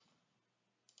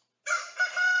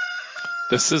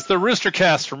This is the Rooster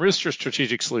Cast from Rooster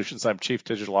Strategic Solutions. I'm Chief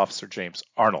Digital Officer James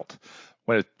Arnold.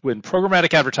 When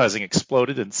programmatic advertising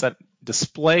exploded and sent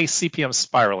display CPM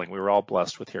spiraling, we were all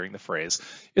blessed with hearing the phrase,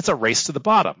 "It's a race to the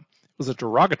bottom." It was a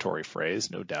derogatory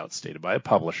phrase, no doubt stated by a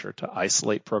publisher to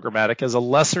isolate programmatic as a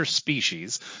lesser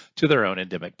species to their own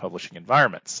endemic publishing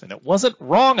environments. And it wasn't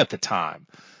wrong at the time.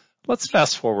 Let's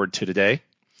fast forward to today.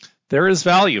 There is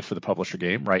value for the publisher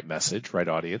game, right message, right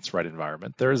audience, right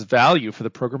environment. There is value for the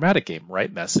programmatic game, right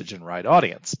message and right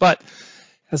audience. But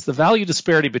as the value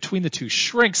disparity between the two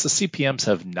shrinks, the CPMs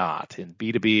have not. In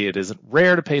B2B, it isn't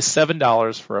rare to pay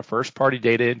 $7 for a first-party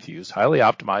data-infused, highly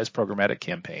optimized programmatic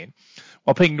campaign,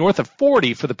 while paying north of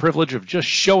 $40 for the privilege of just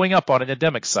showing up on an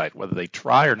endemic site, whether they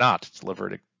try or not to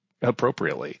deliver it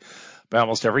appropriately. By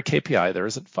almost every KPI, there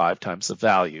isn't 5 times the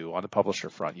value on the publisher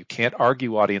front. You can't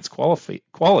argue audience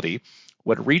quality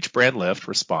when reach, brand lift,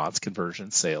 response, conversion,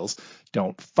 sales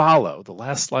don't follow. The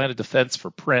last line of defense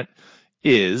for print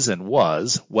is and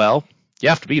was, well, you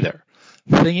have to be there.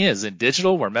 The thing is, in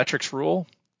digital, where metrics rule,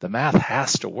 the math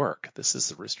has to work. This is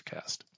the Rooster Cast.